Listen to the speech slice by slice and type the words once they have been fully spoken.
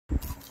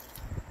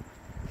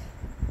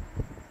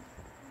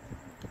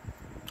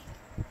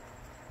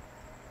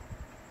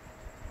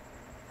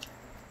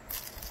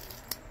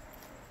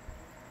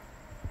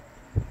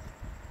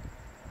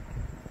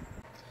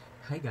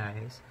Hi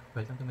guys!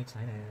 Welcome to my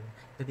channel.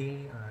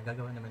 Today,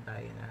 gagawa naman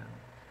tayo ng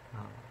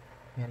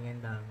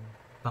meriendang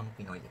pang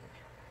Pinoy.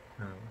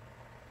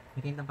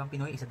 Meriendang pang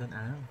Pinoy, isa doon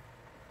ang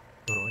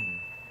turon.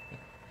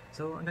 Yeah.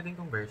 So, ang gagawin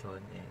kong version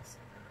is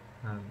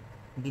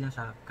hindi lang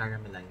siya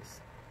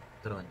caramelized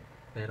turon,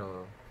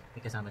 pero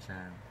may kasama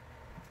siyang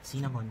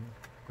cinnamon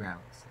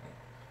grounds. Yeah.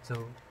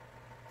 So,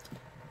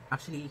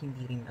 actually,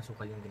 hindi rin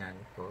asukal yung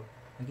ginamit ko.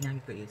 Ang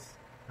ginamit ko is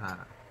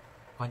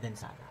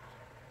condensed.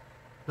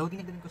 Though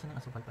dinagdagan ko siya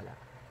ng asukal pala,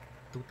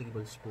 2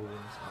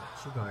 tablespoons of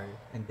sugar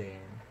and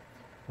then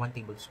 1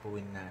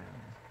 tablespoon ng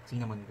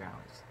cinnamon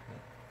grounds.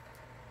 Okay.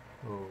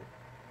 So,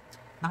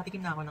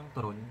 nakatikim na ako ng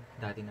turon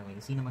dati na may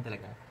cinnamon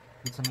talaga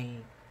dito sa may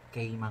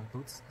kay Mang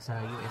Toots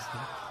sa UST.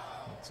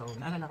 So,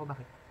 naalala ko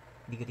bakit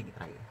hindi ko din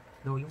i-try.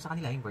 Though yung sa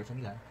kanila, yung version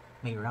nila,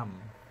 may rum.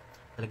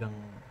 Talagang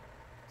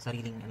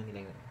sariling ano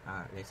nila yun,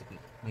 recipe.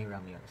 May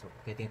rum yun. So,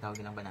 kaya tinatawag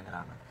nilang banana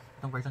rum.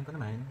 Itong version ko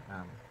naman,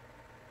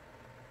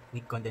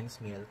 with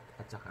condensed milk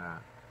at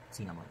saka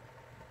cinnamon.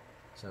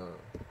 So,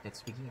 let's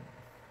begin.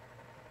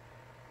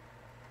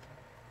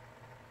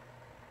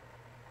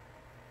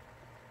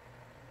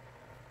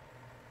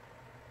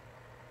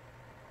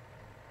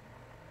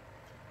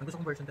 Ang gusto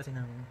kong version kasi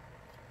ng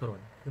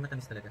turon, yung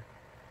matamis talaga.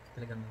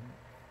 Talagang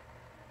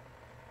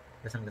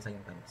lasang-lasa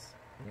yung tamis.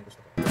 Yun yung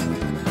gusto ko.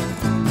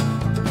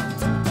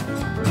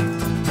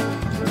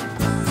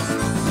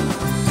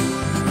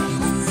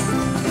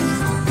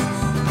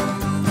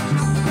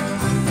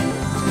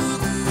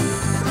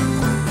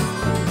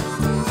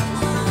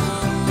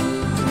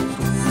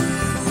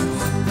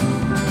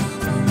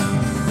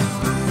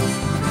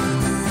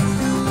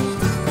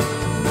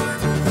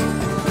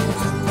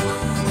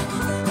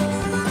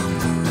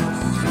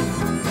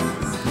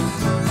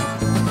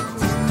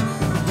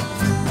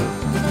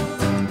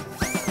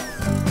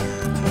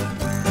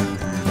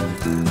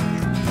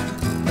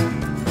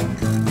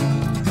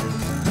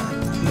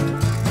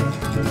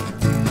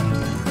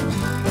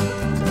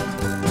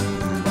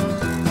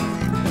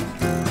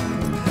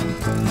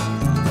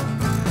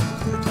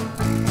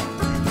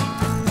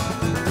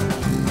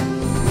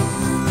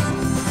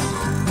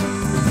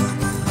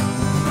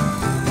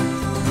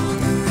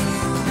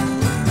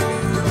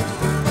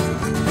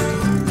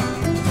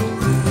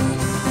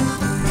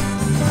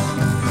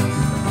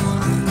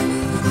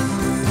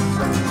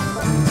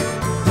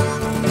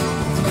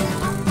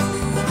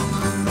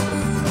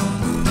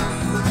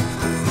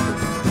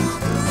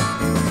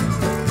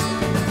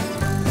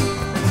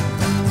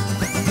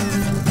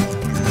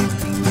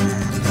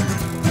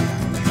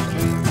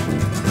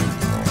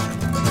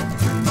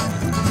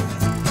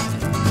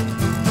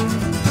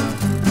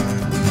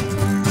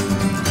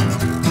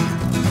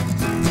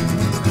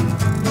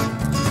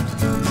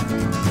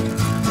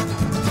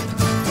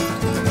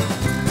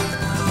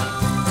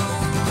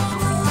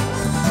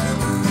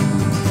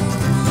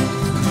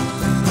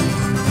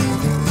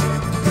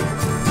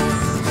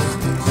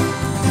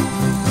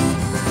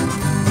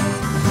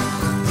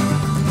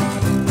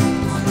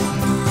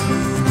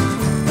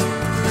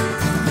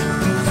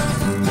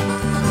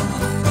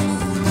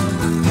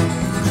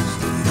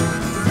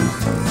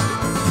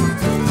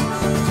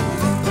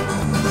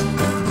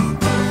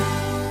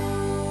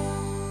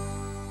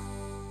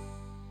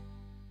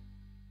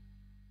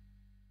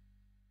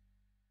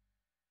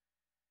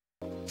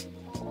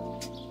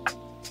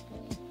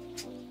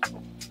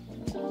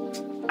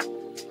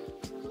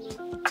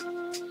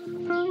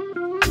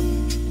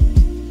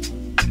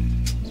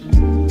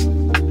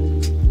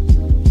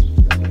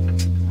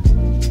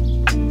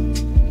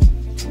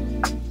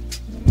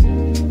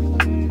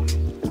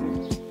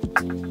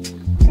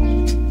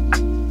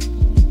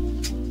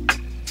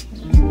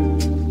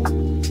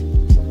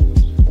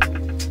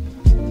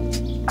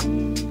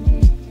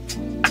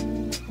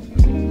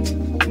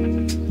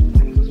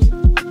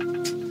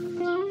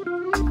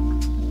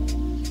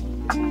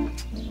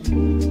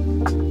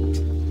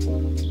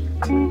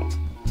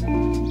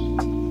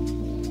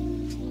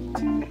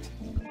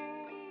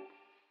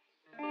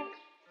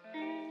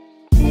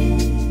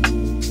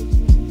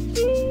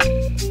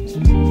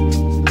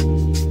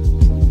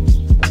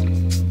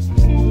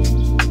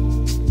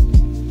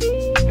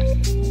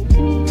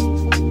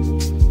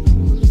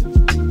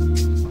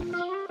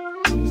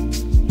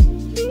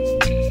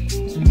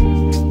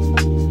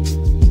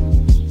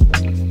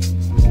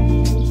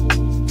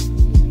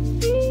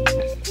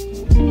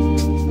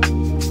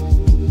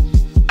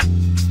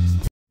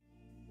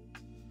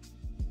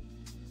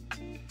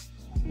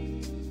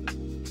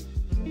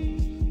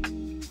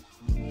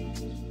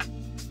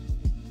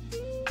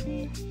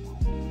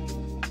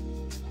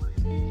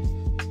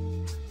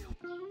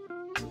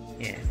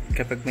 Yan.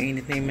 Kapag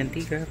mainit na yung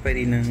mantika,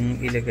 pwede nang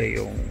ilagay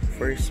yung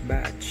first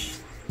batch.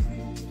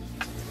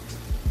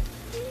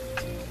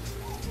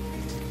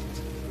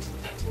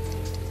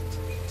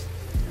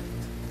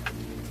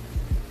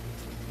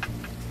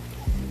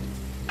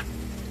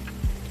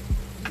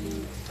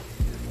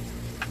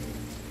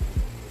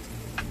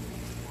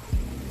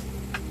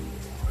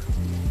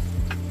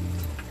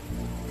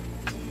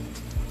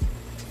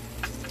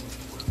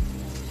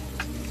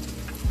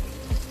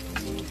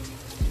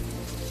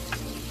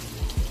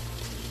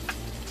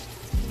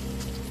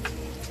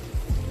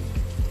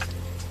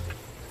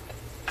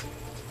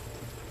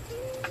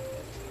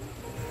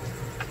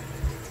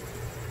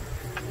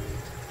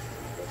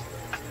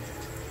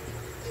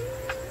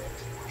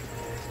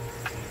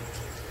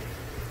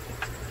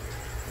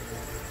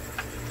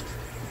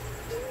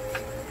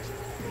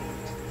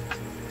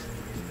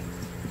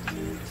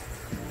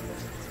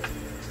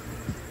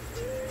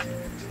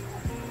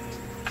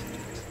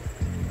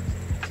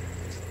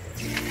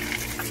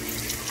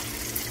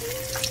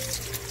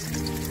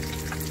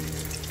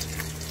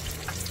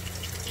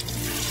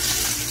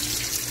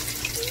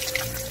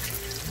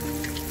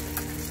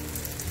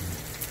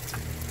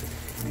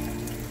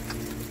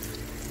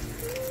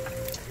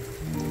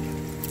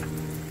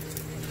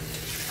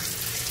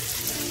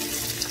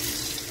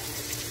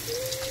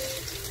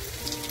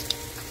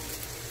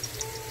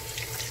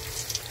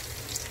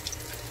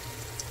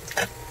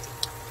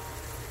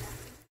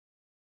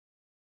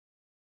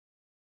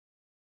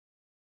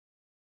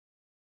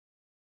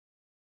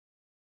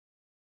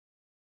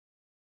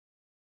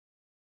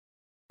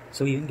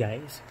 So yun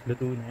guys,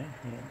 luto na.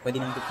 Ayan. Pwede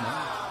nang tikman.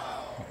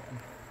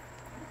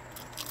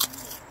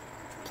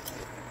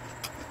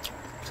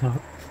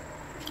 Sarap.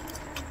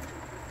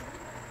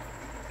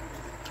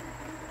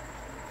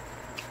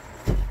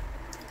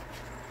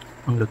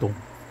 Ang lutong.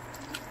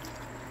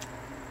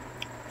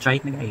 Try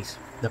it na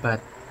guys. Dapat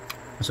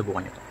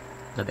masubukan nyo to.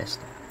 The best.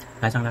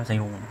 Lasang-lasa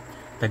yung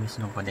tamis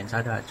ng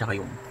kondensada at saka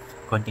yung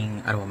konting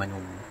aroma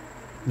nung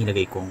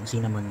nilagay kong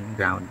cinnamon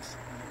grounds.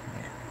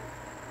 Ayan.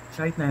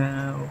 Try it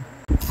now!